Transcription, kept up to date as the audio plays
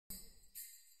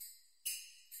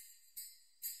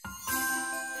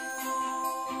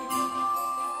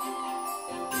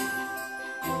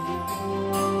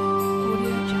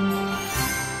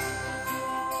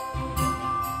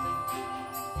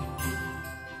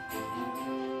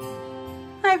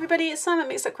Hi everybody, it's Simon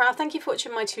Mixed Up Craft. Thank you for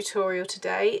watching my tutorial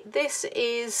today. This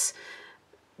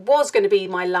was going to be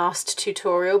my last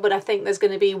tutorial, but I think there's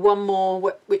going to be one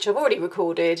more which I've already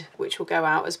recorded, which will go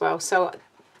out as well. So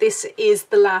this is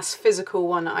the last physical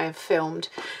one I have filmed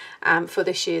for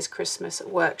this year's Christmas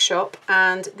workshop,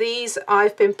 and these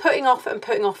I've been putting off and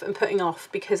putting off and putting off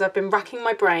because I've been racking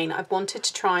my brain. I've wanted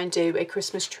to try and do a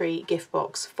Christmas tree gift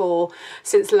box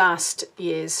since last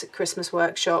year's Christmas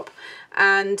workshop,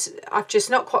 and I've just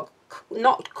not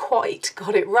quite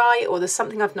got it right, or there's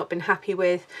something I've not been happy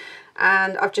with,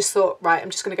 and I've just thought, right, I'm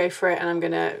just going to go for it, and I'm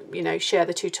going to, you know, share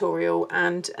the tutorial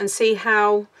and see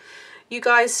how you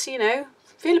guys, you know,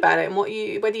 feel about it and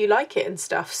whether you like it and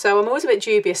stuff. So I'm always a bit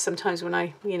dubious sometimes when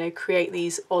I, you know, create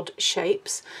these odd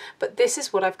shapes, but this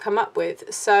is what I've come up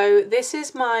with. So this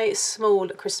is my small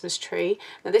Christmas tree.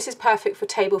 Now this is perfect for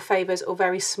table favours or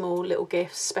very small little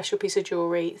gifts, special piece of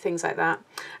jewellery, things like that.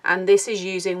 And this is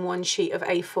using one sheet of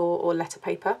A4 or letter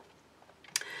paper.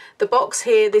 The box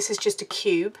here, this is just a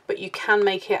cube, but you can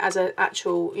make it as an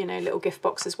actual, you know, little gift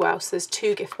box as well. So there's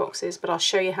two gift boxes, but I'll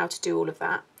show you how to do all of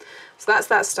that. So that's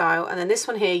that style. And then this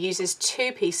one here uses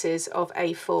two pieces of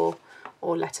A4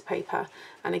 or letter paper.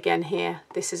 And again here,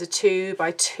 this is a 2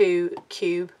 by 2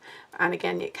 cube. And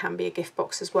again, it can be a gift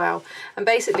box as well. And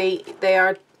basically they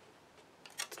are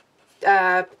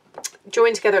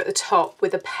joined together at the top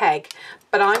with a peg,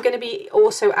 but I'm going to be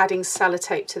also adding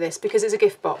sellotape to this because it's a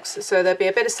gift box, so there'll be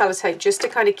a bit of sellotape just to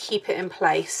kind of keep it in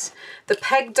place. The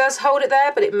peg does hold it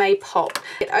there, but it may pop.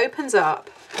 It opens up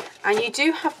and you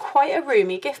do have quite a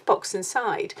roomy gift box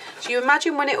inside. So you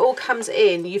imagine when it all comes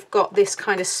in, you've got this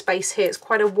kind of space here. It's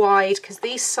quite a wide, because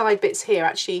these side bits here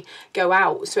actually go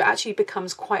out, so it actually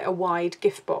becomes quite a wide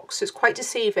gift box. So it's quite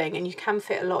deceiving, and you can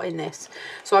fit a lot in this.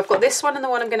 So I've got this one and the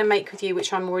one I'm going to make with you,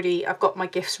 which I've got my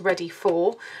gifts ready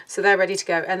for, so they're ready to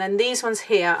go. And then these ones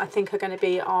here I think are going to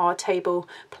be our table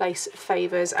place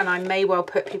favours, and I may well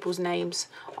put people's names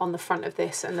on the front of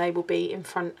this, and they will be in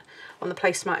front on the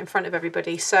placemat in front of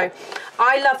everybody. So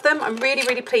I love them. I'm really,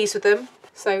 really pleased with them.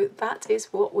 So that is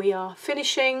what we are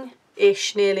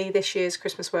finishing-ish nearly this year's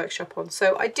Christmas workshop on.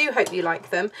 So I do hope you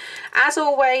like them. As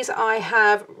always, I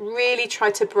have really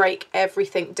tried to break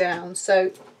everything down.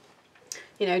 So,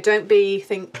 you know, don't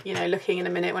looking in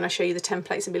a minute when I show you the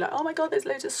templates and be like, oh my God, there's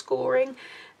loads of scoring.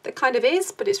 That kind of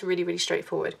is, but it's really, really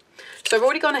straightforward. So I've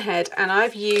already gone ahead and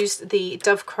I've used the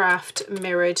Dovecraft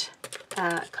mirrored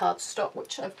cardstock,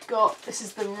 which I've got. This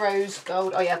is the rose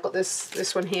gold. Oh yeah, I've got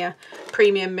this one here,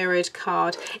 premium mirrored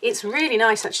card. It's really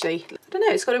nice actually. I don't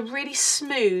know, it's got a really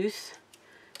smooth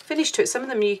finish to it. Some of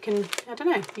them you can, I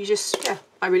don't know, yeah,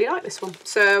 I really like this one.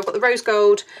 So I've got the rose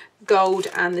gold,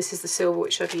 and this is the silver,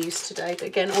 which I've used today. But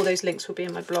again, all those links will be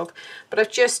in my blog. But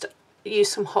I've just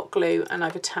used some hot glue and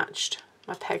I've attached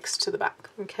my pegs to the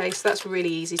back. Okay, so that's really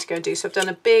easy to go and do. So I've done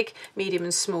a big, medium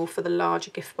and small for the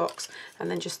larger gift box, and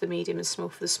then just the medium and small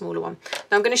for the smaller one.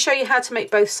 Now I'm going to show you how to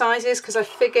make both sizes, because I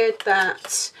figured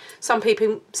that some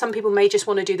people may just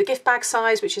want to do the gift bag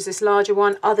size, which is this larger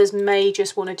one. Others may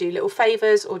just want to do little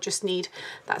favours or just need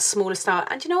that smaller style.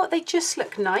 And you know what, they just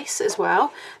look nice as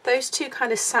well. Those two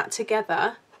kind of sat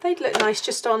together. They'd look nice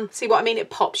just on, see what I mean, it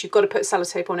pops, you've got to put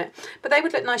sellotape on it, but they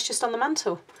would look nice just on the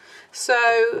mantle.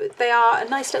 So they are a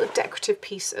nice little decorative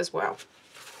piece as well.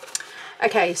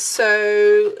 Okay,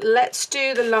 so let's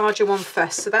do the larger one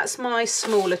first. So that's my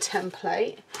smaller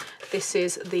template. This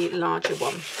is the larger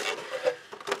one.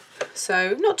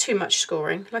 So not too much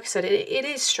scoring. Like I said, it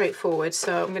is straightforward.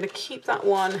 So I'm going to keep that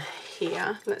one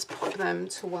here. Let's pop them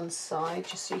to one side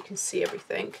just so you can see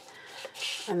everything.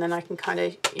 And then I can kind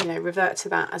of, you know, revert to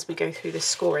that as we go through this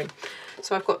scoring.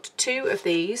 So I've got two of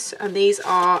these, and these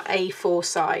are A4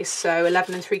 size, so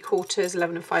 11 3/4,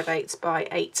 11 5/8 by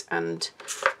 8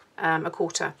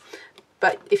 1/4.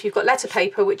 But if you've got letter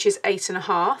paper, which is 8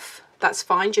 1/2, that's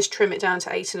fine. Just trim it down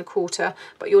to 8 1/4.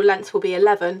 But your length will be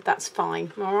 11. That's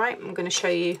fine. All right. I'm going to show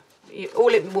you.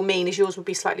 All it will mean is yours will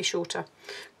be slightly shorter.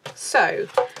 So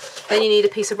then you need a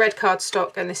piece of red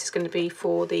cardstock, and this is going to be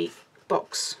for the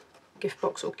box. Gift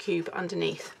box or cube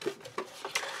underneath.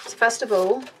 So first of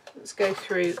all, let's go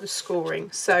through the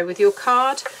scoring. So with your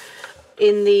card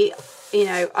in the, you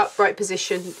know, upright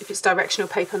position, if it's directional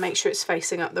paper, make sure it's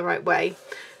facing up the right way.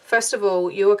 First of all,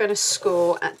 you're going to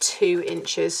score at 2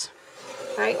 inches,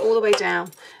 okay, all the way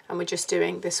down, and we're just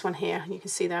doing this one here. You can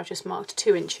see there I've just marked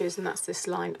 2 inches, and that's this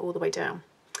line all the way down.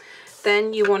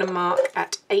 Then you want to mark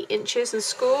at 8 inches and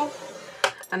score.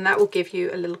 And that will give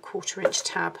you a little 1/4 inch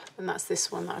tab, and that's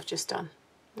this one that I've just done.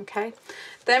 Okay,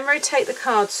 then rotate the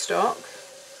cardstock.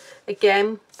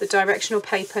 Again, the directional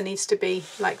paper needs to be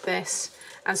like this,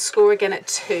 and score again at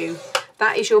 2.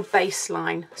 that is your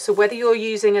baseline. So whether you're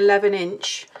using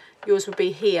 11-inch, yours would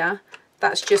be here,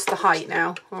 that's just the height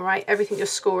now, all right? Everything you're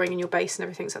scoring in your base and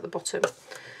everything's at the bottom.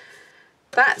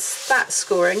 That's that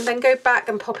scoring. Then go back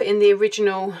and pop it in the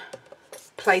original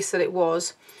place that it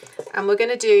was. And we're going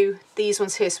to do these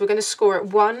ones here. So we're going to score at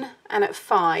 1 and at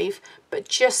 5, but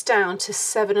just down to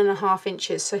 7.5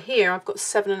 inches. So here I've got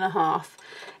 7.5.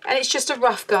 And it's just a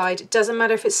rough guide. It doesn't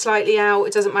matter if it's slightly out.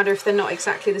 It doesn't matter if they're not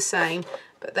exactly the same.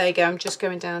 But there you go. I'm just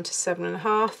going down to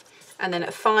 7.5. And then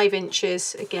at 5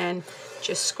 inches, again,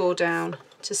 just score down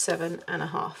to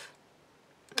 7.5.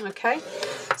 Okay,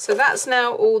 so that's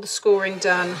now all the scoring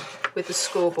done with the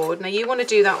scoreboard. Now you want to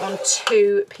do that on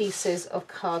 2 pieces of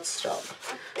cardstock.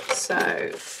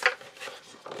 So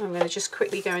I'm going to just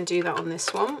quickly go and do that on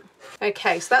this one.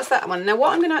 Okay, so that's that one. Now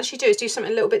what I'm going to actually do is do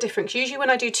something a little bit different. Usually when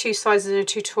I do 2 sizes in a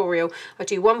tutorial, I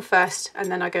do one first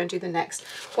and then I go and do the next.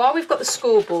 While we've got the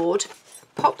scoreboard,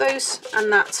 pop those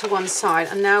and that to one side.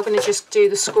 I'm now going to just do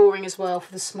the scoring as well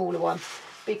for the smaller one,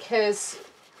 because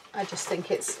I just think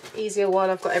it's easier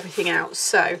while I've got everything out.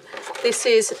 So this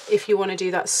is if you want to do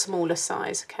that smaller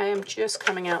size. Okay, I'm just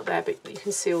coming out there, but you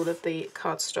can see all of the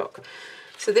cardstock.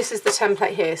 So this is the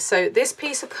template here. So this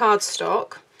piece of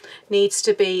cardstock needs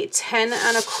to be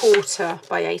 10.25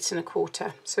 by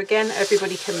 8.25. So again,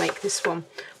 everybody can make this one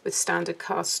with standard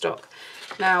cardstock.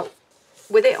 Now,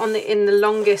 with it on in the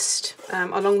longest,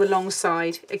 along the long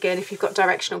side, again, if you've got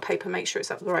directional paper, make sure it's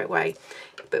up the right way.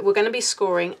 But we're going to be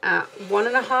scoring at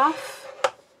 1.5,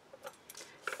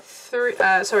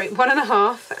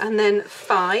 1.5, and then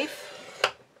 5,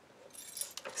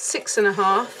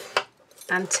 6.5,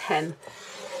 and 10.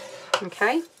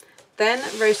 Okay, then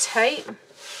rotate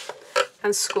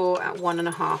and score at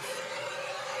 1.5.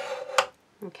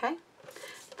 Okay.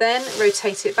 Then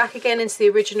rotate it back again into the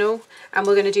original, and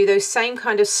we're going to do those same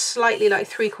kind of slightly like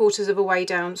 3/4 of a way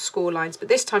down score lines, but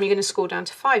this time you're going to score down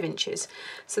to 5 inches.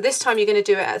 So this time you're going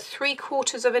to do it at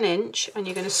 3/4 of an inch and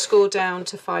you're going to score down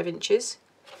to 5 inches.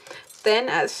 Then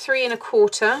at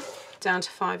 3.25 down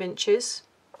to 5 inches.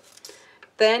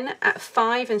 Then at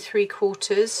 5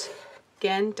 3/4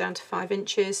 again down to 5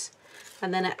 inches.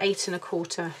 And then at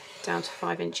 8.25 down to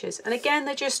 5 inches. And again,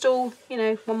 they're just all, you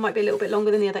know, one might be a little bit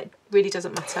longer than the other. It really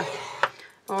doesn't matter.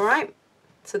 All right,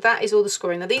 so that is all the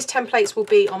scoring. Now these templates will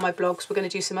be on my blogs. We're going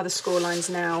to do some other score lines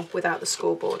now without the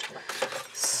scoreboard.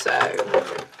 So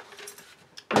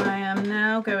I am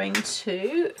now going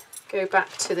to go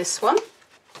back to this one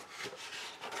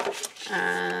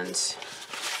and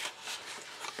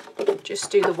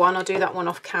just do the one. I'll do that one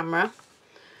off camera.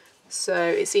 So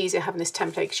it's easier having this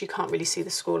template because you can't really see the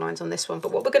score lines on this one.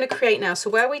 But what we're going to create now, so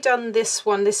where we done this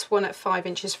one at 5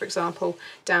 inches, for example,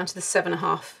 down to the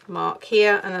 7.5 mark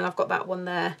here, and then I've got that one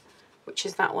there, which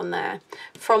is that one there.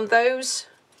 From those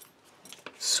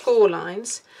score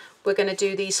lines, we're going to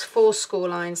do these 4 score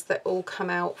lines that all come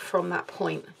out from that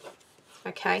point.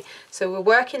 Okay, so we're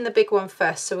working the big one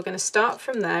first. So we're going to start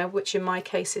from there, which in my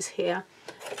case is here,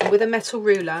 with a metal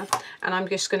ruler, and I'm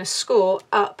just going to score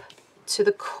up to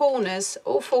the corners,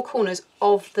 all 4 corners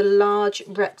of the large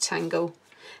rectangle.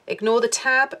 Ignore the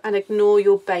tab and ignore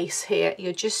your base here.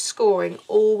 You're just scoring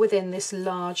all within this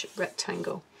large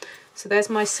rectangle. So there's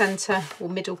my center or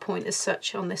middle point as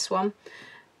such on this one.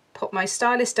 Pop my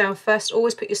stylus down first.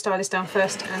 Always put your stylus down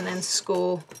first and then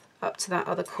score up to that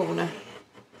other corner.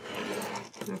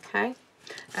 Okay.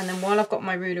 And then while I've got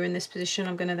my ruler in this position,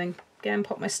 I'm going to then again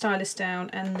pop my stylus down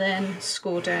and then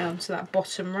score down to that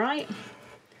bottom right.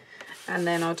 And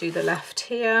then I'll do the left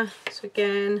here. So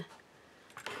again,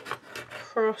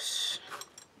 cross.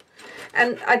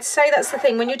 And I'd say that's the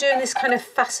thing, when you're doing this kind of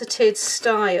faceted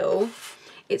style,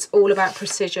 it's all about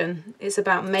precision. It's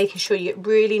about making sure you get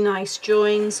really nice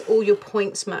joins, all your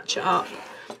points match up,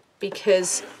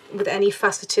 because with any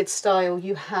faceted style,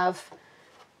 you have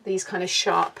these kind of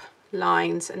sharp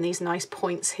lines and these nice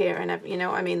points here, and you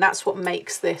know what I mean? That's what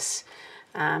makes this.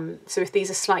 So if these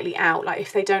are slightly out, like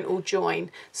if they don't all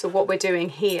join, so what we're doing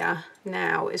here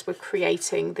now is we're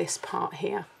creating this part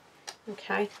here.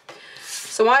 Okay,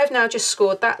 so I've now just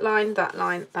scored that line, that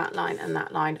line, that line, and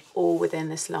that line all within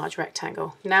this large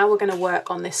rectangle. Now we're going to work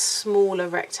on this smaller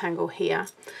rectangle here.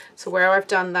 So where I've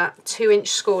done that 2-inch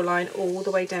score line all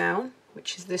the way down,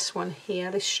 which is this one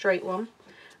here, this straight one,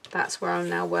 that's where I'm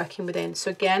now working within. So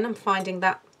again, I'm finding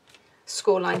that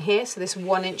score line here, so this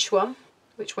 1-inch one,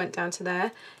 which went down to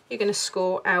there, you're going to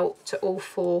score out to all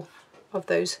 4 of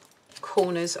those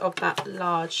corners of that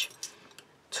large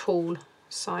tall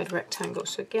side rectangle.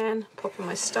 So again, popping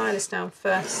my stylus down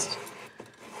first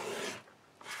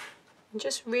and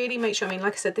just really make sure, I mean,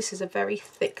 like I said, this is a very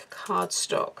thick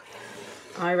cardstock,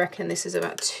 I reckon this is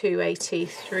about 280,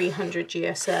 300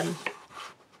 GSM.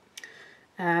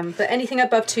 But anything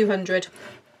above 200,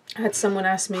 I had someone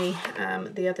ask me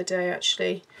the other day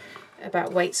actually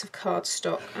about weights of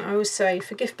cardstock. I always say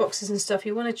for gift boxes and stuff,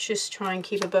 you want to just try and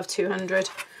keep above 200.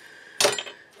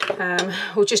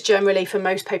 Or just generally for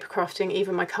most paper crafting,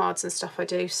 even my cards and stuff I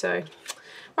do. So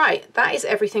right, that is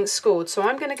everything scored. So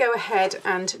I'm going to go ahead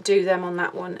and do them on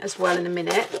that one as well in a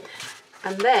minute.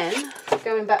 And then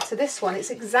going back to this one, it's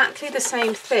exactly the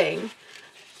same thing,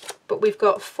 but we've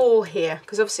got 4 here,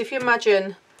 because obviously if you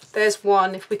imagine there's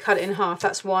 1, if we cut it in half,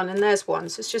 that's 1 and there's 1,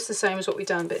 so it's just the same as what we've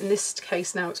done, but in this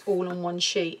case now it's all on one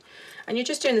sheet. And you're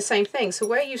just doing the same thing. So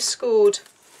where you've scored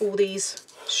all these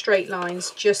straight lines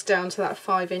just down to that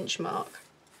 5-inch mark,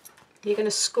 you're going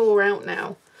to score out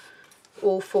now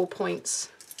all 4 points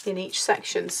in each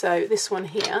section. So this one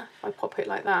here, if I pop it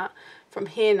like that, from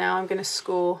here now I'm going to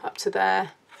score up to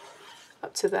there,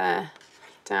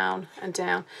 down and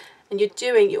down. And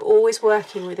you're always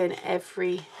working within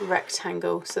every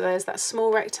rectangle. So there's that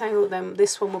small rectangle, then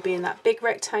this one will be in that big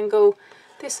rectangle,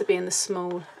 this will be in the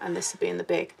small, and this will be in the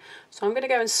big. So I'm going to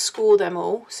go and score them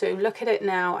all. So look at it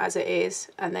now as it is,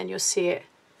 and then you'll see it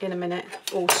in a minute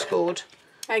all scored.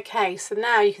 Okay, so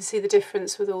now you can see the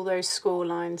difference with all those score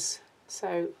lines.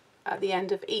 So at the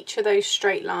end of each of those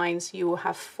straight lines, you will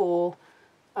have 4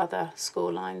 other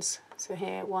score lines. So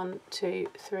here, 1, 2,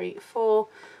 3, 4,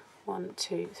 1,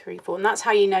 2, 3, 4. And that's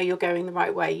how you know you're going the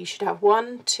right way. You should have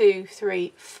 1, 2,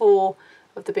 3, 4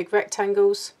 of the big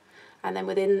rectangles. And then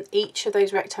within each of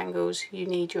those rectangles, you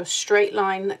need your straight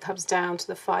line that comes down to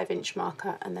the 5-inch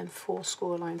marker, and then 4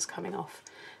 score lines coming off.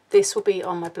 This will be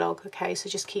on my blog, okay, so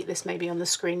just keep this maybe on the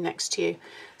screen next to you.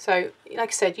 So like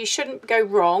I said, you shouldn't go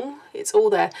wrong, it's all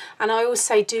there. And I always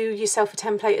say do yourself a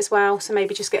template as well, so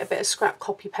maybe just get a bit of scrap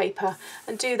copy paper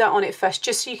and do that on it first,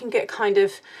 just so you can get kind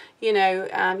of, you know,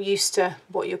 used to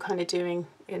what you're kind of doing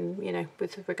in, you know,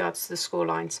 with regards to the score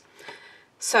lines.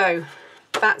 So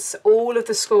that's all of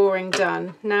the scoring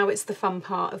done. Now it's the fun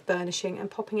part of burnishing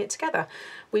and popping it together.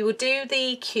 We will do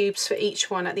the cubes for each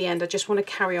one at the end. I just want to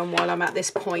carry on while I'm at this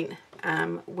point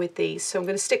with these. So I'm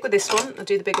going to stick with this one. I'll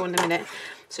do the big one in a minute.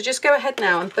 So just go ahead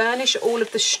now and burnish all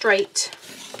of the straight,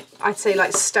 I'd say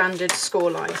like standard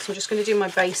score lines. So I'm just going to do my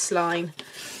baseline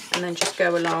and then just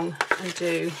go along and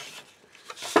do,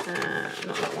 not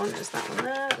that one, there's that one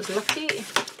there, it was lucky.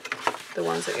 The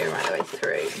ones that go right the way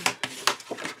through.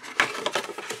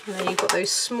 And then you've got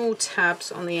those small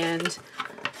tabs on the end.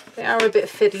 They are a bit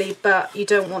fiddly, but you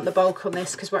don't want the bulk on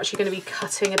this because we're actually going to be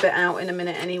cutting a bit out in a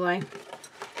minute anyway.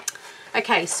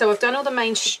 Okay, so I've done all the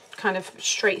main kind of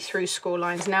straight through score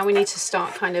lines. Now we need to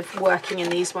start kind of working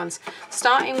in these ones.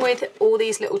 Starting with all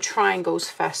these little triangles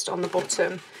first on the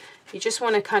bottom. You just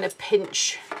want to kind of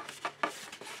pinch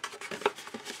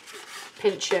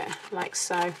it like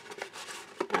so.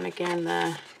 And again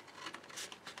there.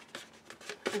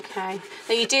 Okay,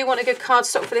 now you do want a good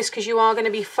cardstock for this because you are going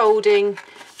to be folding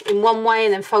in one way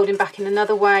and then folding back in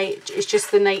another way. It's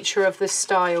just the nature of the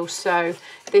style, so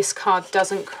this card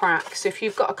doesn't crack. So if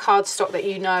you've got a cardstock that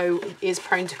you know is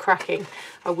prone to cracking,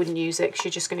 I wouldn't use it because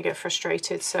you're just going to get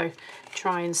frustrated. So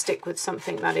try and stick with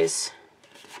something that is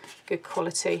good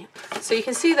quality. So you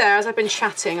can see there, as I've been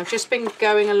chatting, I've just been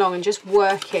going along and just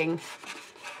working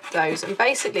those, and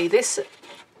basically this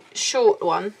short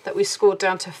one that we scored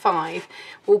down to 5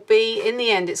 will be, in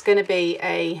the end, it's going to be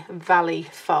a valley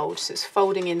fold, so it's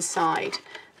folding inside,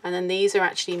 and then these are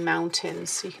actually mountains,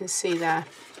 so you can see there.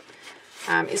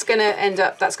 It's going to end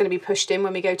up, that's going to be pushed in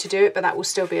when we go to do it, but that will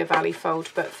still be a valley fold.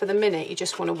 But for the minute, you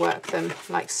just want to work them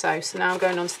like so. So now I'm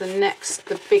going on to the next,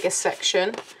 the bigger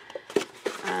section,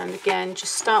 and again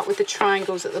just start with the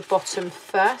triangles at the bottom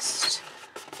first,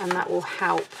 and that will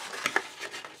help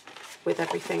with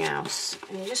everything else.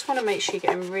 And you just want to make sure you're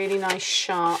getting really nice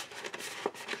sharp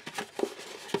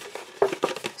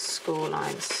score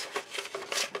lines.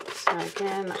 So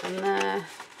again, that one there,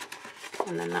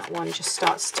 and then that one just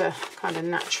starts to kind of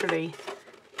naturally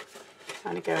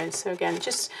kind of go in. So again,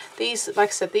 just these, like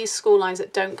I said, these score lines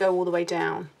that don't go all the way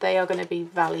down, they are going to be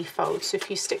valley folds. So if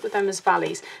you stick with them as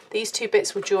valleys, these two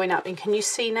bits will join up, and can you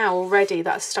see now already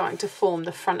that's starting to form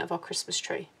the front of our Christmas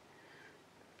tree?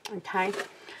 Okay.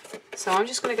 So I'm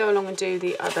just going to go along and do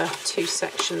the other 2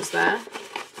 sections there.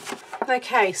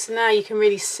 Okay, so now you can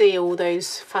really see all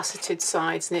those faceted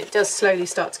sides, and it does slowly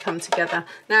start to come together.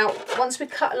 Now, once we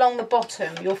cut along the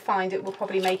bottom, you'll find it will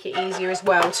probably make it easier as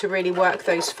well to really work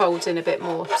those folds in a bit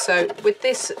more. So with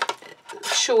this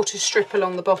shorter strip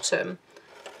along the bottom,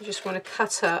 you just want to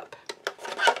cut up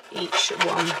each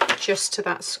one just to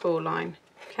that score line.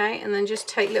 Okay, and then just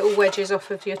take little wedges off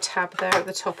of your tab there at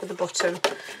the top of the bottom.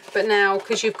 But now,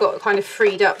 because you've got kind of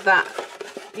freed up that,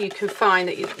 you can find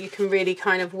that you can really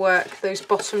kind of work those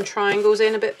bottom triangles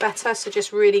in a bit better. So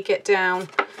just really get down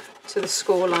to the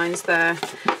score lines there.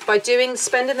 By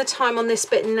spending the time on this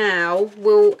bit now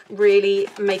will really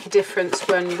make a difference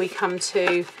when we come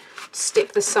to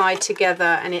stick the side together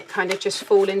and it kind of just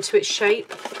fall into its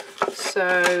shape.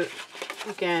 So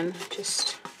again,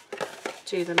 just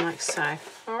do them like so.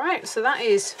 All right, so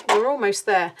we're almost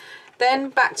there. Then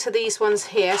back to these ones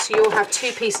here. So you'll have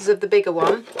 2 pieces of the bigger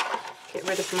one. Get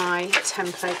rid of my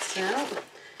templates now.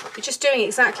 You're just doing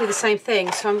exactly the same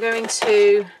thing. So I'm going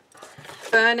to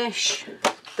burnish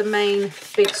the main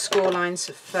big score lines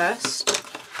first.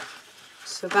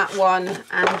 So that one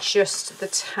and just the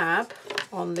tab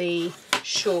on the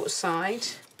short side,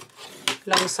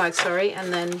 long side, sorry,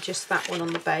 and then just that one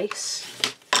on the base.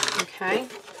 Okay.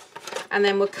 And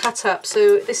then we'll cut up.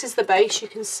 So this is the base. You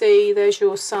can see there's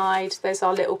your side. There's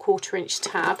our little 1/4 inch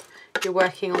tab you're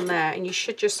working on there. And you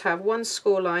should just have one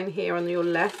score line here on your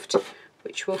left,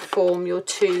 which will form your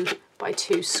 2 by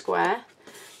 2 square.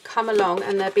 Come along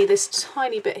and there'll be this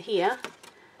tiny bit here.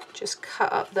 Just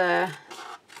cut up there.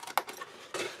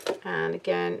 And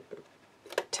again,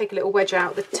 take a little wedge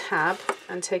out the tab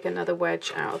and take another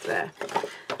wedge out of there.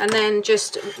 And then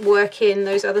just work in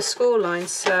those other score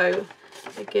lines. So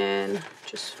again,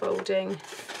 just folding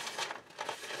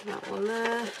that one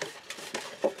there,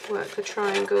 work the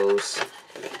triangles.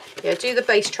 Yeah, do the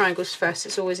base triangles first.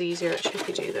 It's always easier actually if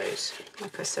you do those,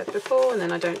 like I said before, and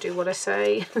then I don't do what I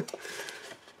say.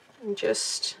 And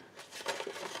just,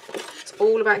 it's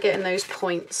all about getting those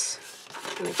points.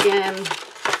 And again,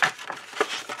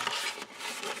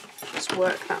 just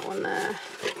work that one there,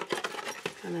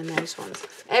 and then those ones.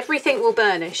 Everything will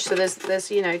burnish, so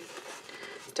there's you know,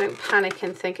 don't panic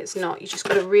and think it's not. You just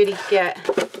got to really get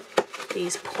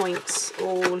these points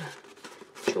all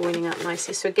joining up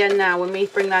nicely. So again, now when we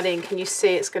bring that in, can you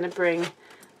see it's going to bring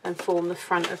and form the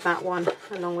front of that one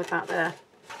along with that there.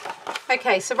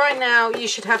 Okay, so right now you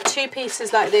should have 2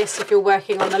 pieces like this if you're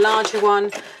working on the larger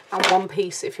one, and 1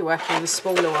 piece if you're working on the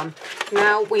smaller one.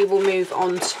 Now we will move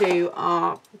on to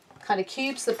our kind of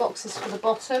cubes, the boxes for the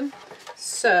bottom.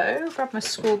 So grab my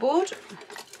scoreboard.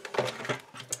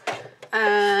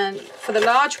 And for the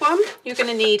large one, you're going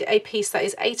to need a piece that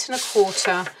is 8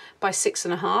 1/4 by 6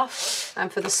 1/2,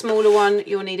 and for the smaller one,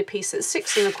 you'll need a piece that's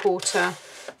 6 1/4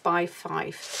 by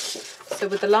 5. So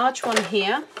with the large one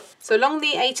here, so along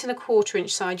the 8 1/4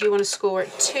 inch side, you want to score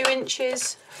at 2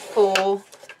 inches, 4,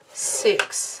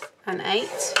 6, and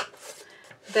 8.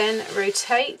 Then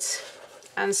rotate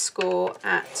and score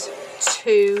at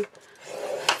 2,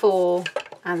 4,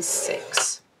 and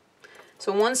 6.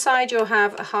 So on one side you'll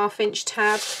have a 1/2 inch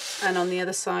tab, and on the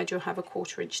other side you'll have a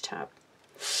 1/4 inch tab.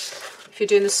 If you're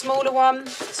doing the smaller one,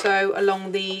 so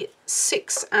along the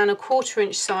 6 1/4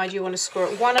 inch side, you want to score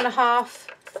at 1 1/2,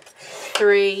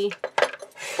 3,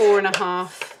 4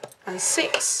 1/2, and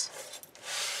 6.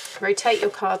 Rotate your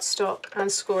cardstock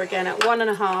and score again at 1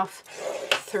 1/2,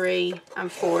 3,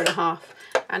 and 4 1/2.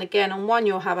 And again, on one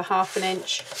you'll have a 1/2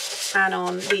 inch, and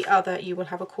on the other you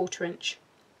will have a 1/4 inch.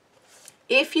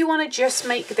 If you want to just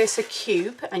make this a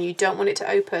cube and you don't want it to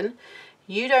open,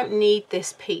 you don't need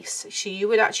this piece. So you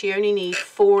would actually only need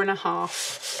 4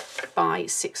 1/2 by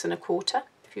 6 1/4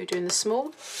 if you're doing the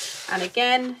small. And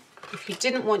again, if you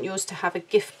didn't want yours to have a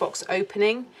gift box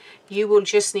opening, you will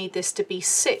just need this to be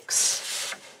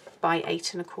 6 by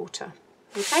 8 1/4.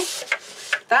 Okay,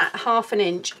 that 1/2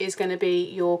 inch is going to be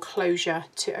your closure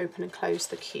to open and close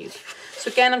the cube.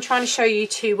 So again, I'm trying to show you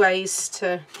 2 ways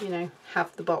to, you know,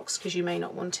 have the box, because you may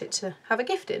not want it to have a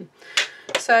gift in.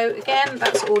 So again,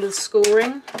 that's all of the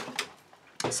scoring.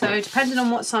 So depending on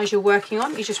what size you're working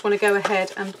on, you just want to go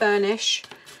ahead and burnish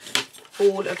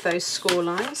all of those score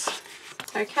lines.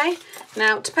 Okay,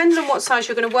 now depending on what size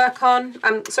you're going to work on,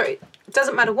 it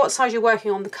doesn't matter what size you're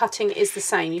working on, the cutting is the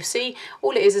same. You see,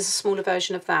 all it is a smaller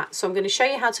version of that. So I'm going to show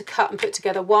you how to cut and put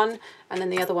together one, and then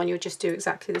the other one you'll just do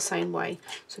exactly the same way.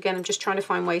 So again, I'm just trying to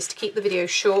find ways to keep the video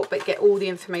short but get all the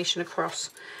information across.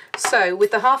 So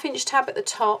with the 1/2 inch tab at the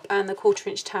top and the 1/4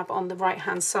 inch tab on the right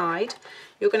hand side,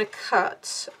 you're going to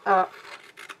cut up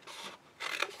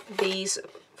these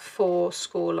 4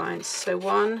 score lines. So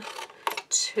 1,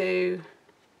 2,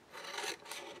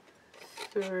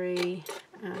 3,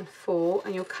 and 4,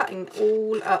 and you're cutting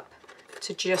all up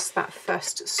to just that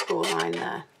first score line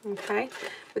there. Okay,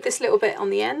 with this little bit on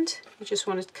the end, you just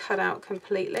want to cut out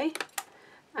completely,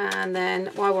 and then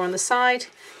while we're on the side,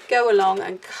 go along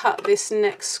and cut this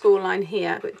next score line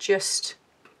here, but just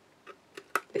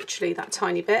literally that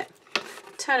tiny bit.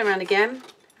 Turn around again,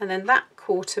 and then that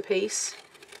 3/4 piece,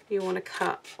 you want to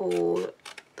cut all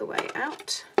the way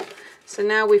out. So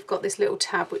now we've got this little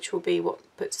tab, which will be what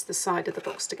puts the side of the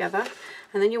box together.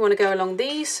 And then you want to go along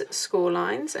these score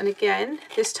lines, and again,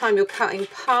 this time you're cutting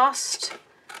past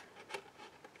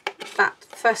that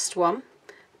first one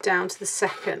down to the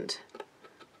second.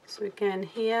 So again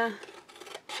here,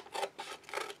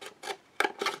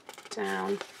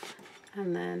 down,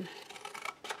 and then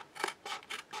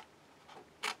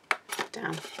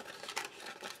down.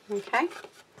 Okay,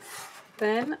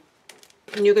 then,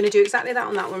 and you're going to do exactly that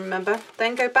on that one, remember.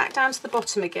 Then go back down to the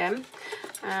bottom again,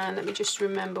 and let me just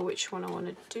remember which one I want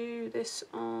to do this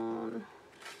on.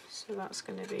 So that's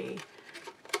going to be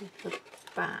the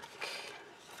back.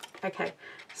 Okay,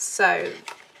 so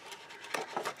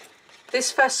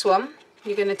this first one,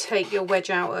 you're going to take your wedge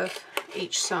out of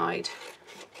each side,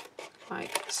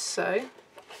 like so.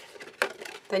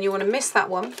 Then you want to miss that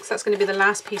one, because that's going to be the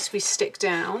last piece we stick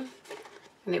down,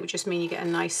 and it would just mean you get a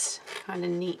nice kind of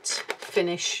neat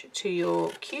finish to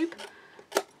your cube.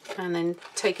 And then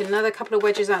take another couple of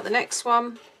wedges out the next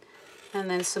one, and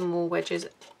then some more wedges.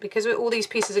 Because all these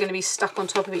pieces are going to be stuck on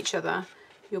top of each other,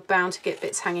 you're bound to get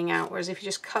bits hanging out, whereas if you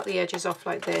just cut the edges off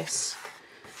like this,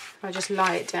 if I just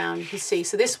lie it down, you can see.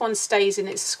 So this one stays in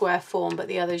its square form, but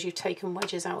the others you've taken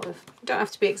wedges out of. You don't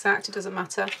have to be exact, it doesn't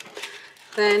matter.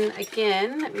 Then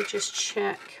again, let me just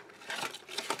check.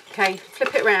 Okay,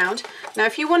 flip it around. Now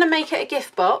if you want to make it a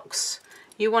gift box,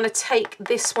 you want to take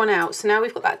this one out. So now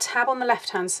we've got that tab on the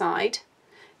left hand side.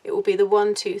 It will be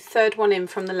the third one in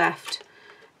from the left.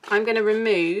 I'm going to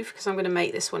remove, because I'm going to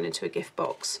make this one into a gift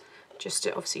box, just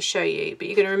to obviously show you, but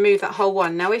you're going to remove that whole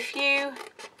one. Now if you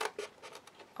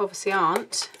obviously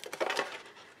aren't,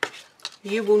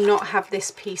 you will not have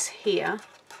this piece here,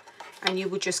 and you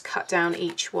will just cut down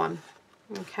each one.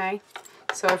 Okay,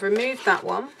 so I've removed that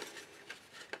one,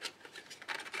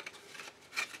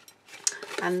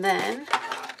 and then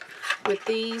with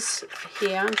these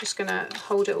here, I'm just going to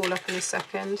hold it all up in a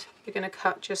second. You're going to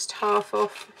cut just half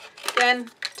off.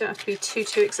 Again, don't have to be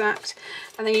too exact.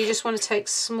 And then you just want to take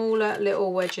smaller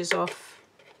little wedges off.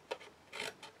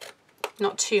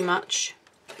 Not too much,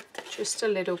 just a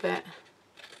little bit,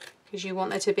 because you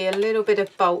want there to be a little bit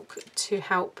of bulk to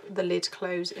help the lid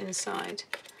close inside.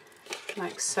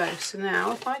 Like so. So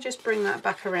now if I just bring that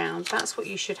back around, that's what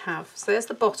you should have. So there's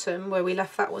the bottom where we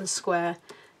left that one square.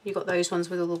 You got those ones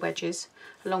with all the wedges.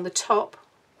 Along the top,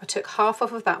 I took half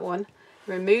off of that one,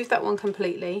 removed that one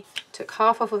completely, took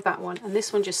half off of that one, and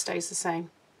this one just stays the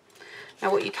same. Now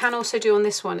what you can also do on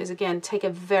this one is, again, take a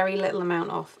very little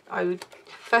amount off. I would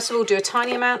first of all do a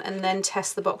tiny amount and then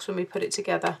test the box when we put it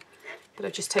together. But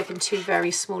I've just taken 2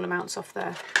 very small amounts off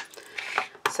there.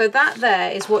 So that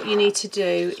there is what you need to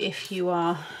do if you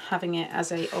are having it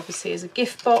as obviously as a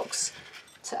gift box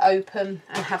to open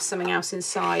and have something else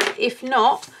inside. If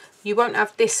not, you won't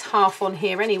have this half on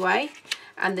here anyway,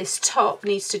 and this top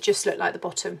needs to just look like the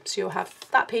bottom. So you'll have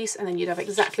that piece, and then you'd have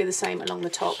exactly the same along the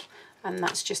top, and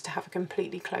that's just to have a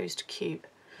completely closed cube.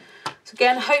 So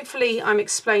again, hopefully I'm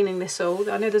explaining this all.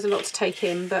 I know there's a lot to take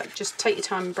in, but just take your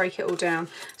time and break it all down.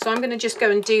 So I'm going to just go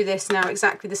and do this now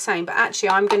exactly the same, but actually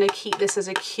I'm going to keep this as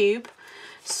a cube.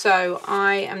 So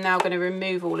I am now going to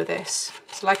remove all of this.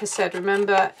 So like I said,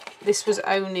 remember this was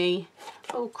only,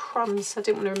 oh crumbs, I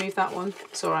didn't want to remove that one.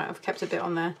 It's all right, I've kept a bit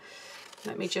on there.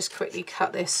 Let me just quickly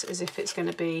cut this as if it's going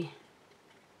to be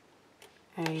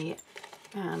a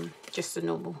just a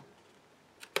normal.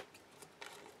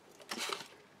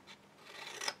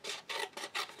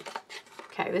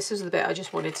 Okay, this is the bit I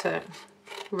just wanted to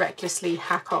recklessly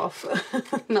hack off,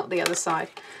 not the other side.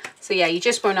 So yeah, you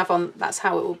just won't have on, that's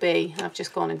how it will be. I've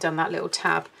just gone and done that little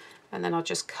tab, and then I'll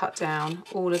just cut down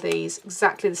all of these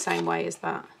exactly the same way as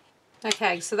that.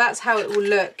 Okay, so that's how it will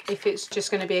look if it's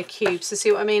just going to be a cube. So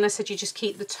see what I mean? I said you just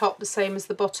keep the top the same as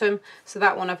the bottom. So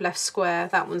that one I've left square,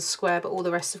 that one's square, but all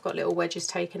the rest have got little wedges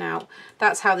taken out.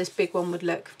 That's how this big one would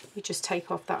look. You just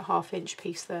take off that 1/2 inch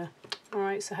piece there. All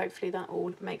right, so hopefully that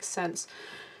all makes sense.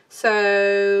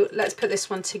 So let's put this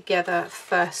one together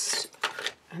first,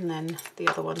 and then the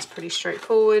other one's pretty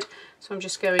straightforward. So I'm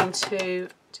just going to,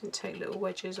 didn't take little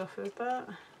wedges off of that.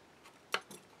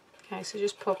 Okay, so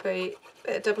just pop a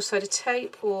bit of double-sided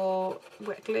tape or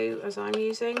wet glue, as I'm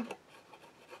using,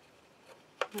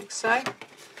 like so.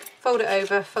 Fold it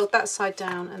over, fold that side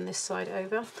down and this side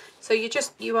over. So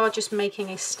you are just making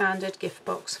a standard gift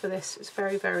box for this. It's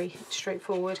very, very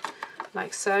straightforward,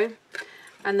 like so.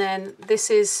 And then this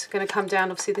is going to come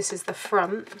down, obviously this is the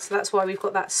front, so that's why we've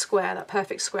got that square, that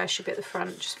perfect square should be at the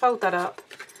front. Just fold that up.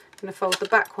 I'm going to fold the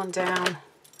back one down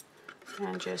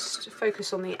and just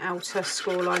focus on the outer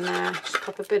score line there. Just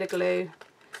pop a bit of glue.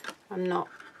 I'm not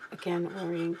again,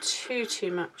 worrying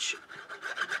too much.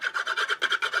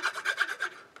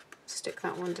 Stick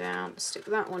that one down, stick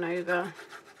that one over.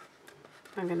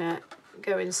 I'm going to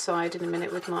go inside in a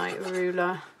minute with my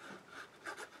ruler,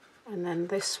 and then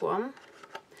this one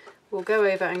will go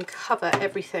over and cover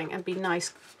everything and be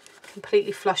nice,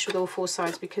 completely flush with all four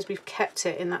sides, because we've kept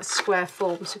it in that square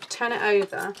form. So if you turn it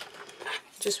over,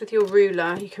 just with your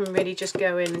ruler, you can really just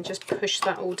go in and just push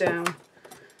that all down.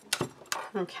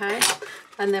 Okay,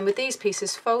 and then with these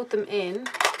pieces, fold them in,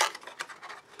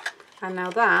 and now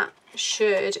that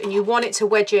should, and you want it to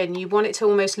wedge in, you want it to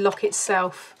almost lock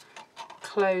itself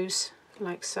close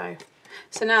like so.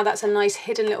 So now that's a nice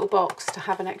hidden little box to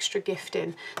have an extra gift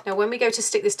in. Now when we go to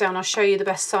stick this down, I'll show you the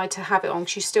best side to have it on,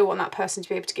 because you still want that person to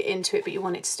be able to get into it, but you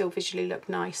want it to still visually look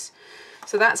nice.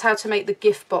 So that's how to make the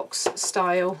gift box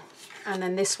style. And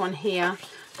then this one here,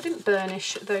 I didn't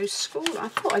burnish those score lines. I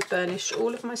thought I'd burnished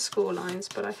all of my score lines,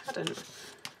 but I hadn't.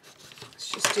 Let's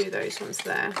just do those ones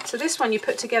there. So this one you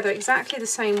put together exactly the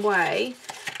same way,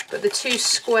 but the two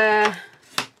square,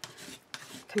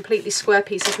 completely square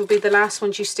pieces will be the last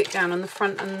ones you stick down on the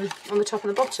front and on the top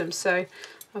and the bottom. So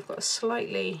I've got a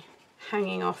slightly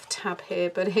hanging off tab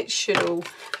here, but it should all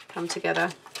come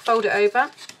together. Fold it over,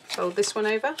 fold this one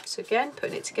over. So again,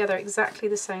 putting it together exactly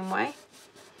the same way.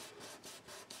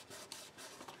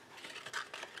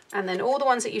 And then all the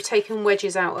ones that you've taken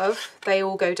wedges out of, they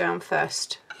all go down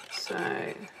first. So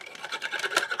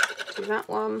do that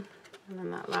one, and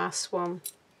then that last one.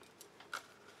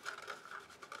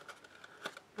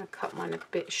 I cut mine a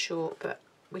bit short, but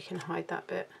we can hide that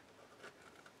bit,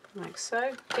 like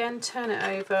so. Again, turn it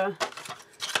over.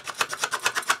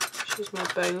 Choose my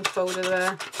bone folder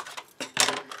there.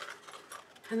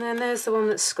 And then there's the one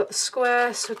that's got the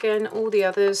square. So again, all the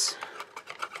others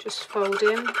just fold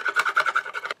in.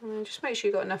 And just make sure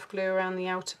you've got enough glue around the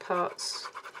outer parts.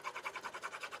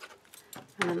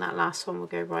 And then that last one will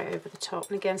go right over the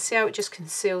top. And again, see how it just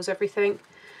conceals everything?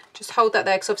 Just hold that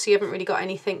there, because obviously you haven't really got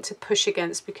anything to push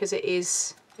against because it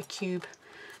is a cube.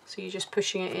 So you're just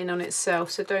pushing it in on itself.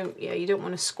 So don't, yeah, you don't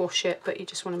want to squash it, but you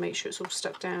just want to make sure it's all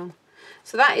stuck down.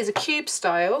 So that is a cube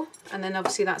style, and then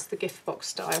obviously that's the gift box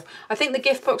style. I think the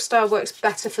gift box style works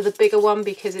better for the bigger one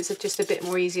because it's just a bit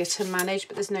more easier to manage,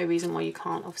 but there's no reason why you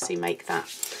can't obviously make that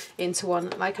into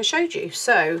one like I showed you.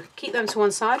 So keep them to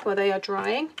one side while they are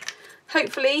drying.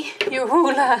 Hopefully you're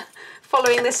all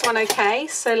following this one okay.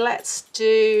 So let's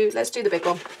do the big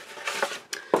one.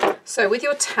 So with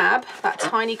your tab, that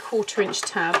tiny 1/4 inch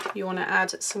tab, you want to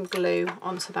add some glue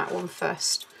onto that one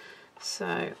first. So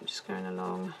I'm just going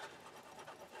along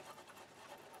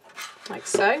like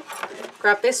so.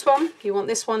 Grab this one, you want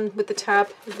this one with the tab,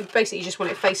 basically you just want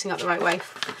it facing up the right way.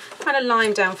 Kind of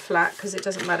line down flat, because it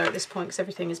doesn't matter at this point because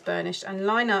everything is burnished, and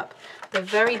line up the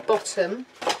very bottom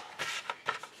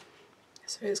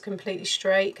so it's completely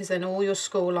straight, because then all your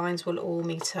score lines will all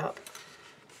meet up,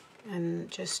 and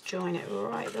just join it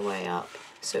right the way up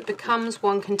so it becomes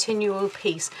one continual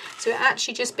piece. So it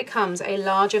actually just becomes a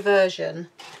larger version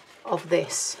of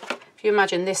this. If you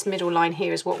imagine this middle line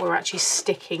here is what we're actually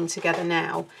sticking together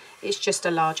now, it's just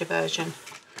a larger version.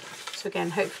 So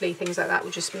again, hopefully things like that will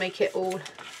just make it all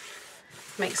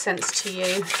make sense to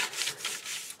you,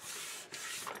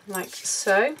 like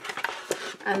so.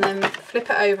 And then flip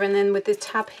it over, and then with the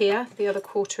tab here, the other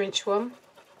 1/4 inch one,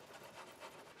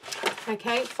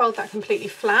 okay, fold that completely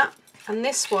flat. And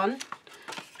this one,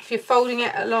 if you're folding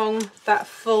it along that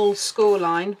full score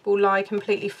line, will lie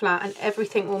completely flat and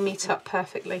everything will meet up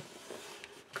perfectly.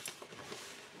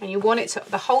 And you want it to,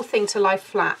 the whole thing to lie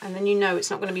flat, and then you know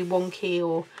it's not going to be wonky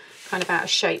or kind of out of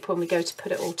shape when we go to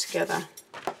put it all together.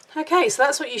 Okay, so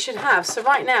that's what you should have. So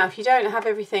right now, if you don't have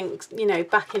everything, you know,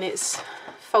 back in its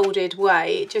folded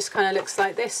way, it just kind of looks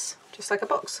like this, just like a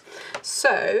box.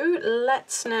 So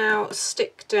let's now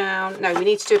stick down, no, we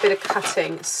need to do a bit of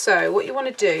cutting. So what you want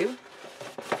to do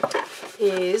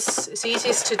is, it's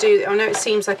easiest to do, I know it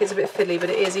seems like it's a bit fiddly, but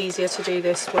it is easier to do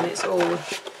this when it's all,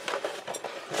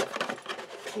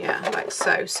 yeah, like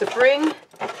so. So bring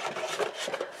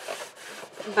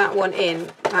that one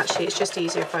in. Actually, it's just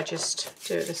easier if I just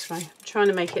do it this way. I'm trying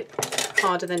to make it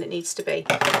harder than it needs to be.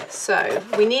 So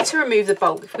we need to remove the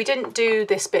bulk. If we didn't do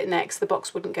this bit next, the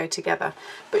box wouldn't go together.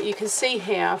 But you can see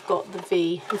here I've got the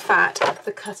V. In fact,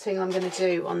 the cutting I'm going to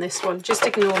do on this one, just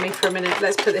ignore me for a minute.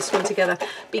 Let's put this one together,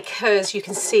 because you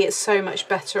can see it's so much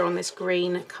better on this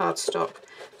green cardstock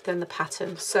than the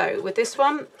pattern. So with this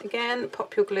one, again,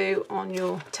 pop your glue on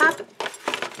your tab,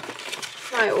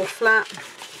 lie it all flat,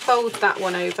 fold that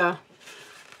one over,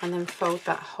 and then fold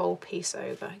that whole piece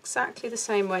over exactly the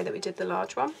same way that we did the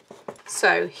large one.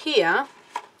 So here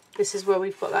This is where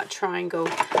we've got that triangle,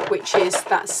 which is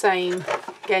that same,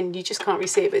 again, you just can't really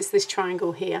see it, but it's this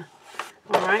triangle here.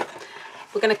 All right,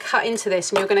 we're going to cut into this,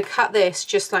 and you're going to cut this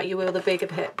just like you will the bigger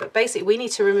bit. But basically, we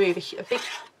need to remove a big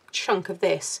chunk of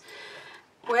this.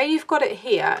 Where you've got it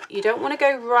here, you don't want to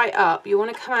go right up. You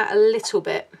want to come out a little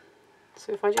bit.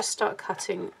 So if I just start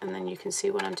cutting, and then you can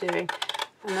see what I'm doing.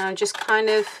 And now I'm just kind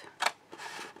of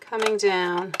coming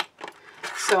down.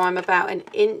 So I'm about an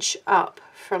inch up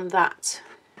from that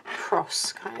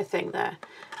cross kind of thing there.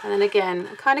 And then again,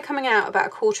 I'm kind of coming out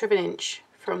about 1/4 of an inch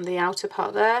from the outer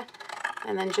part there.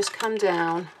 And then just come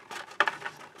down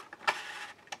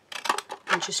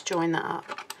and just join that up.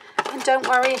 And don't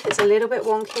worry if it's a little bit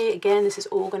wonky. Again, this is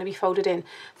all going to be folded in.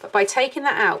 But by taking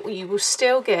that out, you will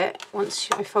still get, once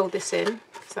I fold this in,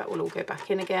 because that will all go back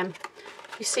in again.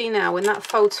 You see now, when that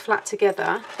folds flat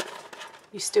together,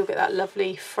 you still get that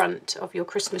lovely front of your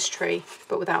Christmas tree,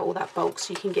 but without all that bulk,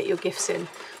 so you can get your gifts in.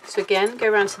 So again, go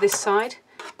around to this side,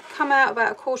 come out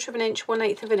about 1/4 of an inch,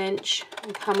 1/8 of an inch,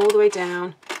 and come all the way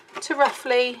down to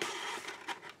roughly,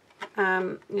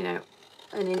 you know,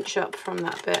 an inch up from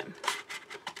that bit.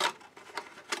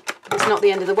 It's not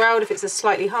the end of the world if it's a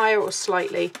slightly higher or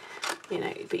slightly, you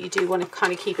know, but you do want to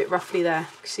kind of keep it roughly there.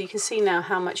 So you can see now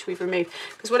how much we've removed,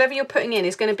 because whatever you're putting in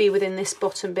is going to be within this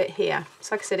bottom bit here.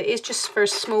 So like I said, it is just for a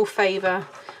small favour,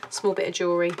 small bit of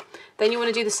jewellery. Then you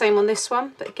want to do the same on this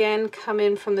one, but again, come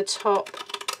in from the top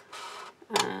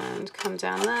and come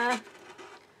down there,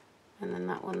 and then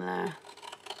that one there,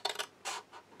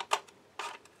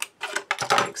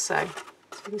 like so.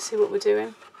 So you can see what we're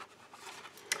doing.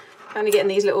 Kind of getting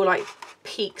these little like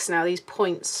peaks now, these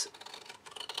points,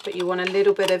 but you want a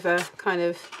little bit of a kind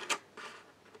of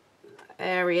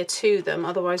area to them,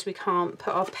 otherwise we can't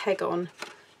put our peg on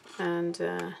and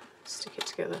stick it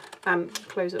together and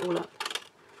close it all up,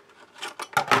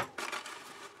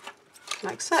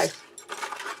 like so.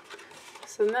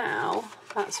 So now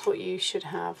that's what you should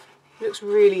have. It looks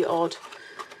really odd.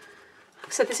 Like I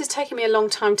said, this is taking me a long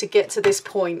time to get to this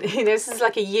point. You know, this is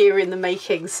like a year in the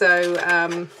making,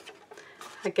 so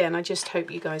again, I just hope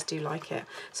you guys do like it.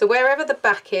 So wherever the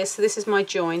back is, so this is my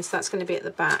join, so that's going to be at the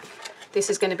back.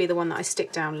 This is going to be the one that I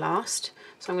stick down last.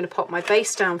 So I'm going to pop my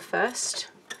base down first,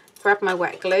 grab my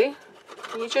wet glue.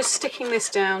 And you're just sticking this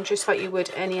down just like you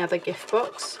would any other gift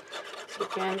box. So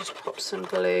again, just pop some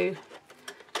glue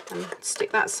and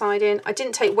stick that side in. I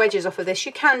didn't take wedges off of this.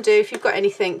 You can do if you've got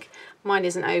anything. Mine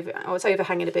isn't over, oh, it's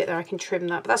overhanging a bit there. I can trim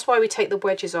that, but that's why we take the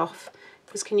wedges off.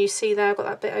 Because can you see there, I've got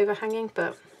that bit overhanging,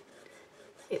 but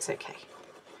it's okay.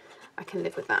 I can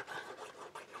live with that.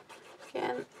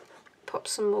 Again, pop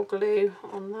some more glue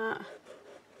on that.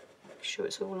 Make sure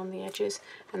it's all on the edges,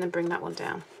 and then bring that one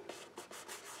down.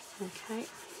 Okay.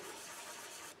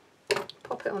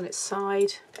 Pop it on its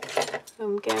side.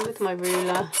 And again with my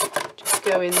ruler, just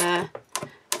go in there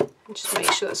and just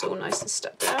make sure that's all nice and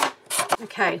stuck down.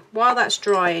 Okay, while that's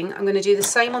drying, I'm going to do the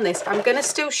same on this. I'm going to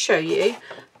still show you,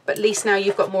 but at least now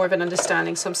you've got more of an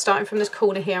understanding. So I'm starting from this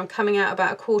corner here, I'm coming out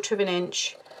about 1/4 of an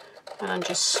inch, and I'm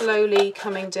just slowly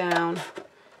coming down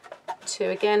to,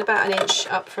 again, about an inch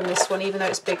up from this one, even though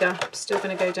it's bigger. I'm still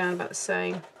going to go down about the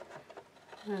same.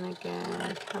 And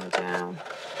again, come down.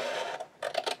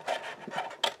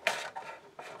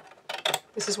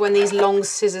 This is when these long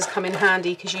scissors come in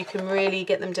handy, because you can really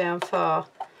get them down far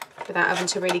without having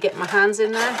to really get my hands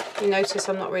in there. You notice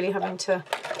I'm not really having to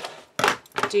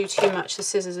do too much, the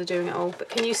scissors are doing it all. But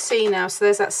can you see now, so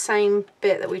there's that same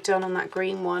bit that we've done on that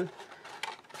green one,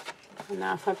 and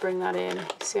now if I bring that in,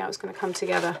 see how it's going to come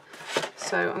together.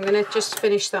 So I'm going to just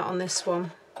finish that on this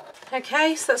one.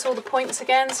 Okay, so that's all the points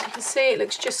again, so you can see it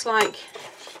looks just like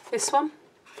this one.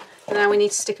 And now we need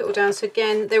to stick it all down. So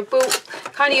again, they're both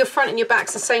kind of, your front and your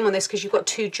back's the same on this because you've got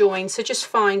two joins, so just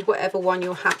find whatever one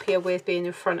you're happier with being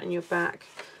your front and your back.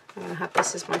 I'm going to have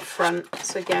this as my front,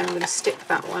 so again I'm going to stick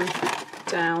that one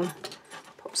down,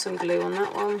 pop some glue on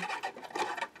that one.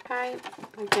 Okay,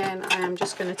 again I am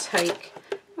just going to take,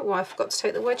 oh I forgot to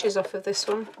take the wedges off of this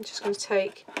one. I'm just going to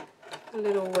take a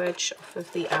little wedge off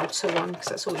of the outer one because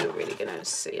that's all you're really going to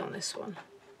see on this one.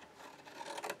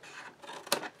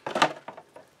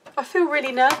 I feel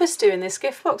really nervous doing this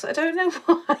gift box. I don't know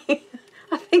why.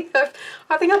 I think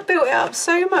I've built it up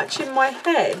so much in my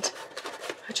head.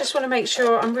 I just want to make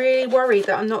sure, I'm really worried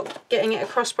that I'm not getting it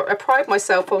across, but I pride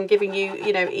myself on giving you,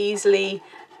 you know, easy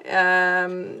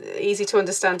to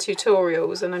understand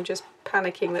tutorials, and I'm just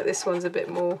panicking that this one's a bit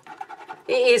more,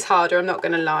 it is harder, I'm not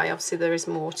going to lie. Obviously there is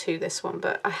more to this one,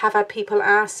 but I have had people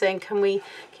ask saying, can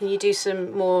you do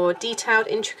some more detailed,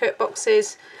 intricate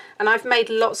boxes? And I've made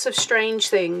lots of strange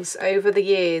things over the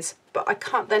years, but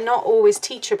they're not always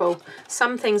teachable.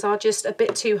 Some things are just a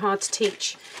bit too hard to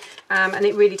teach, and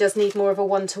it really does need more of a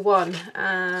one-to-one.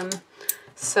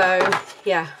 So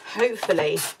yeah,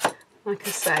 hopefully, like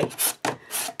I say,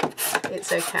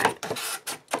 it's okay.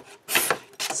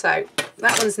 So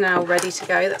that one's now ready to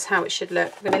go. That's how it should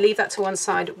look. I'm going to leave that to one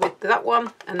side with that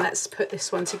one, and let's put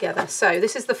this one together. So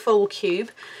this is the full cube.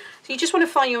 So you just want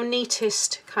to find your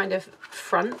neatest kind of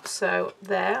front. So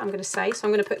there, I'm going to say. So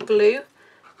I'm going to put glue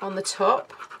on the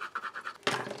top,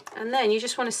 and then you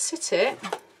just want to sit it,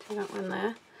 do that one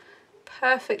there,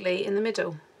 perfectly in the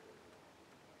middle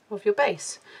of your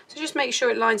base. So just make sure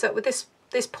it lines up with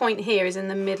this point here is in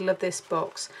the middle of this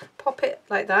box. Pop it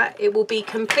like that. It will be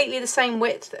completely the same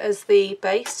width as the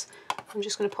base. I'm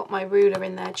just going to pop my ruler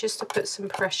in there just to put some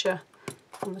pressure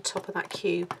on the top of that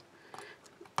cube.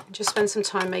 Just spend some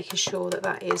time making sure that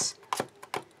that is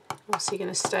obviously going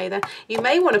to stay there. You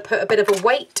may want to put a bit of a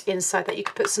weight inside that. You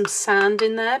could put some sand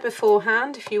in there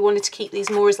beforehand if you wanted to keep these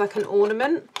more as like an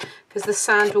ornament, because the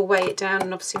sand will weigh it down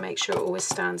and obviously make sure it always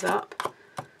stands up.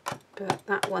 But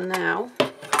that one now,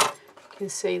 you can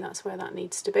see that's where that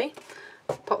needs to be.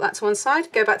 Pop that to one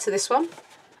side, go back to this one.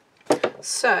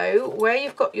 So where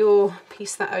you've got your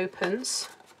piece that opens,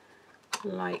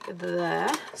 like there,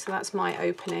 so that's my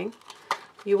opening.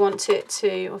 You want it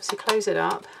to obviously close it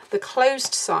up. The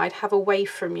closed side have away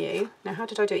from you. Now how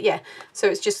did I do it? Yeah, so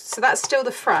it's just, so that's still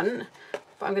the front,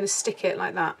 but I'm going to stick it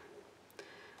like that.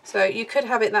 So you could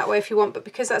have it that way if you want, but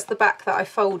because that's the back that I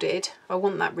folded, I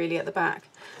want that really at the back.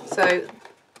 So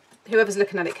whoever's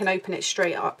looking at it can open it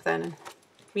straight up then. And,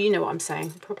 well, you know what I'm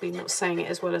saying. I'm probably not saying it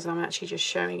as well as I'm actually just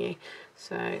showing you.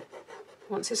 So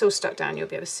once it's all stuck down, you'll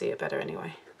be able to see it better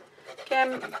anyway.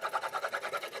 Again,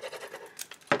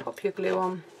 pop your glue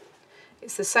on.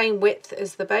 It's the same width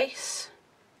as the base,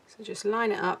 so just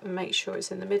line it up and make sure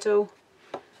it's in the middle.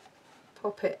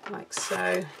 Pop it like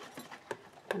so,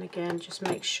 and again just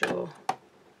make sure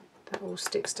that all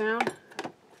sticks down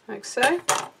like so.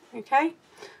 Okay,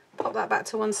 pop that back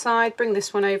to one side, bring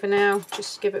this one over now,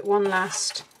 just give it one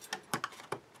last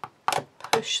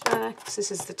push there, because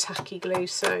this is the tacky glue,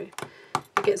 so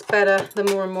it gets better the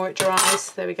more and more it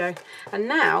dries. There we go. And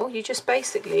now you just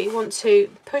basically want to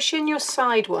push in your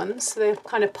side ones, so they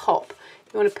kind of pop.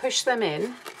 You want to push them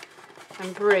in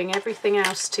and bring everything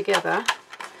else together,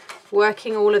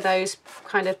 working all of those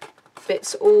kind of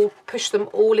bits, all push them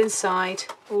all inside,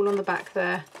 all on the back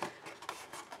there.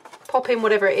 Pop in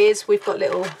whatever it is. We've got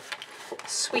little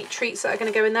sweet treats that are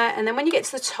going to go in there. And then when you get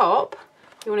to the top,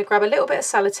 you want to grab a little bit of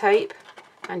sellotape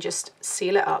and just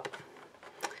seal it up,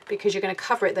 because you're going to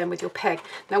cover it then with your peg.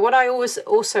 Now what I always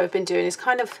also have been doing is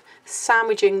kind of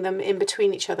sandwiching them in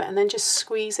between each other and then just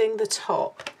squeezing the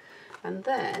top. And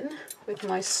then with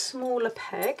my smaller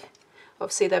peg,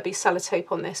 obviously there'll be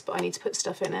sellotape on this, but I need to put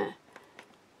stuff in it.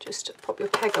 Just pop your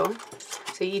peg on.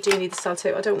 So you do need the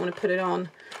sellotape. I don't want to put it on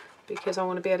because I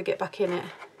want to be able to get back in it.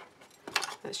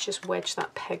 Let's just wedge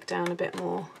that peg down a bit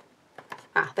more.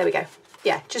 Ah, there we go.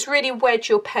 Yeah, just really wedge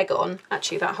your peg on.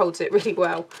 Actually, that holds it really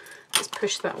well. Let's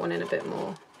push that one in a bit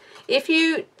more. If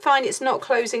you find it's not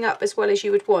closing up as well as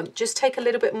you would want, just take a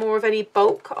little bit more of any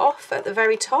bulk off at the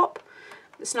very top.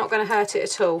 It's not going to hurt it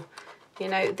at all. You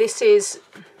know, this is,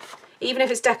 even if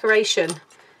it's decoration,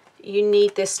 you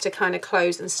need this to kind of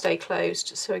close and stay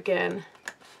closed. So again,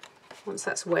 once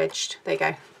that's wedged, there you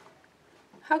go.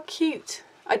 How cute.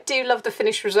 I do love the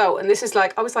finished result, and this is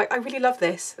like, I was like, I really love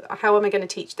this. How am I going to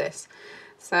teach this?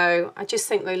 So I just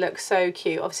think they look so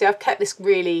cute. Obviously I've kept this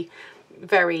really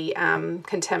very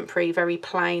contemporary, very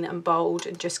plain and bold,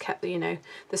 and just kept the, you know,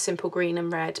 the simple green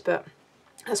and red, but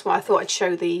that's why I thought I'd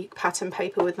show the pattern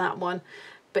paper with that one.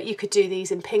 But you could do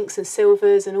these in pinks and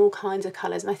silvers and all kinds of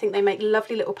colours, and I think they make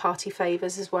lovely little party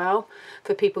favours as well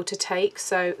for people to take.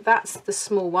 So that's the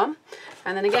small one.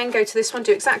 And then again, go to this one,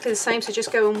 do exactly the same. So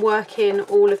just go and work in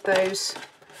all of those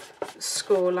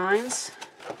score lines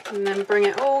and then bring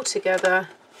it all together,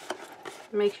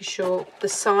 making sure the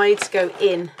sides go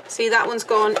in. See, that one's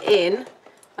gone in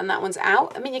and that one's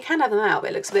out. I mean, you can have them out,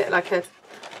 but it looks a bit like a,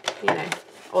 you know,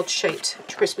 odd shaped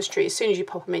Christmas tree. As soon as you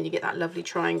pop them in, you get that lovely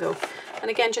triangle. And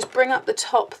again, just bring up the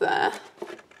top there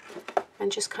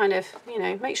and just kind of, you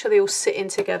know, make sure they all sit in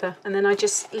together. And then I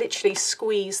just literally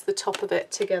squeeze the top of it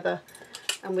together,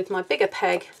 and with my bigger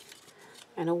peg,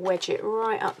 and I'll wedge it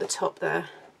right up the top there.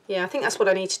 Yeah, I think that's what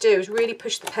I need to do, is really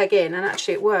push the peg in, and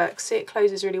actually it works. See, it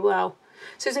closes really well.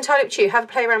 So it's entirely up to you. Have a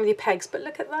play around with your pegs, but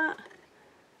look at that.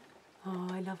 Oh,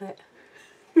 I love it.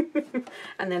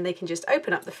 And then they can just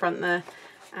open up the front there,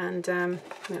 and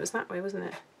it was that way, wasn't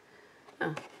it?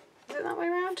 Oh, is it that way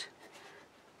around?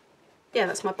 Yeah,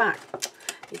 that's my back.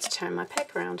 I need to turn my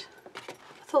peg around.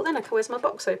 I thought then, okay, where's my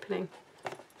box opening?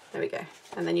 There we go.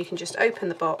 And then you can just open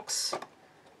the box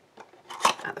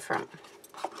at the front.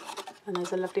 And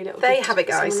there's a lovely little... There you have it,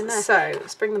 guys. So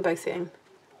let's bring them both in.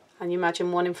 And you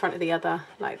imagine one in front of the other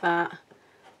like that.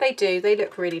 They do. They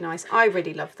look really nice. I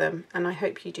really love them, and I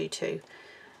hope you do too.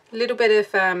 A little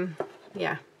bit of,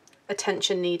 yeah,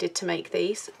 attention needed to make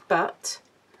these, but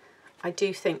I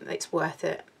do think that it's worth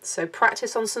it. So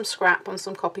practice on some scrap, on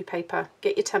some copy paper.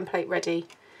 Get your template ready.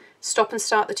 Stop and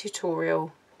start the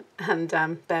tutorial. And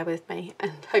bear with me,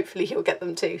 and hopefully you'll get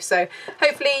them too. So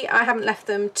hopefully I haven't left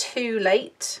them too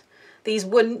late. These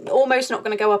were almost not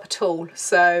going to go up at all.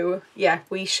 So yeah,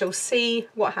 we shall see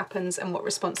what happens and what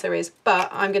response there is. But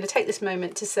I'm going to take this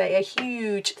moment to say a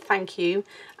huge thank you.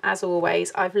 As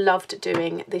always, I've loved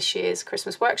doing this year's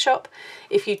Christmas workshop.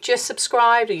 If you've just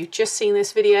subscribed or you've just seen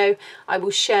this video, I will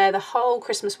share the whole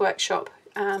Christmas workshop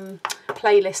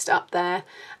playlist up there,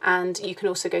 and you can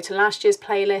also go to last year's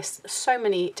playlist. So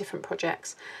many different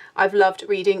projects. I've loved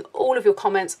reading all of your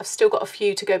comments. I've still got a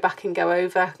few to go back and go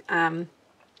over,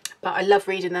 but I love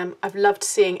reading them. I've loved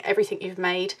seeing everything you've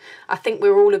made. I think we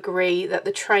all agree that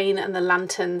the train and the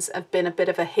lanterns have been a bit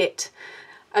of a hit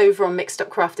over on Mixed Up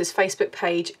Crafters Facebook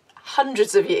page.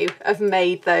 Hundreds of you have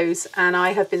made those, and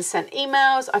I have been sent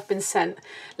emails, I've been sent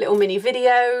little mini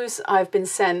videos, I've been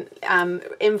sent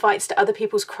invites to other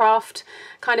people's craft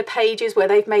kind of pages where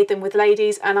they've made them with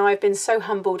ladies, and I've been so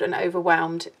humbled and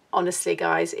overwhelmed. Honestly,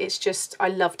 guys, it's just, I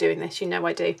love doing this, you know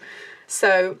I do.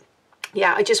 So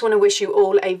yeah, I just want to wish you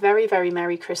all a very, very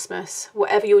Merry Christmas.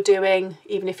 Whatever you're doing,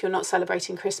 even if you're not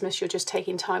celebrating Christmas, you're just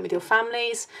taking time with your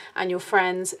families and your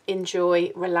friends.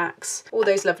 Enjoy, relax, all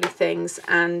those lovely things.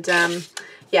 And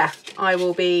yeah, I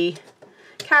will be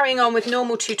carrying on with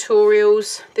normal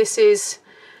tutorials. This is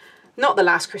not the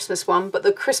last Christmas one, but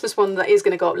the Christmas one that is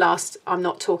going to go up last, I'm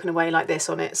not talking away like this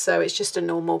on it. So it's just a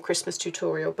normal Christmas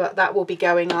tutorial, but that will be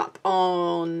going up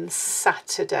on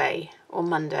Saturday or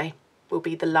Monday. Will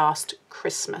be the last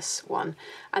Christmas one,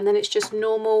 and then it's just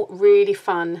normal, really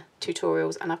fun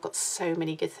tutorials, and I've got so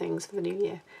many good things for the new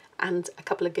year and a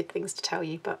couple of good things to tell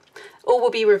you, but all will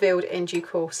be revealed in due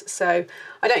course. So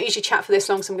I don't usually chat for this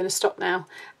long, so I'm going to stop now.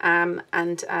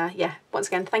 Yeah, once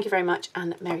again, thank you very much,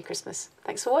 and Merry Christmas.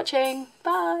 Thanks for watching.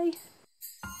 Bye.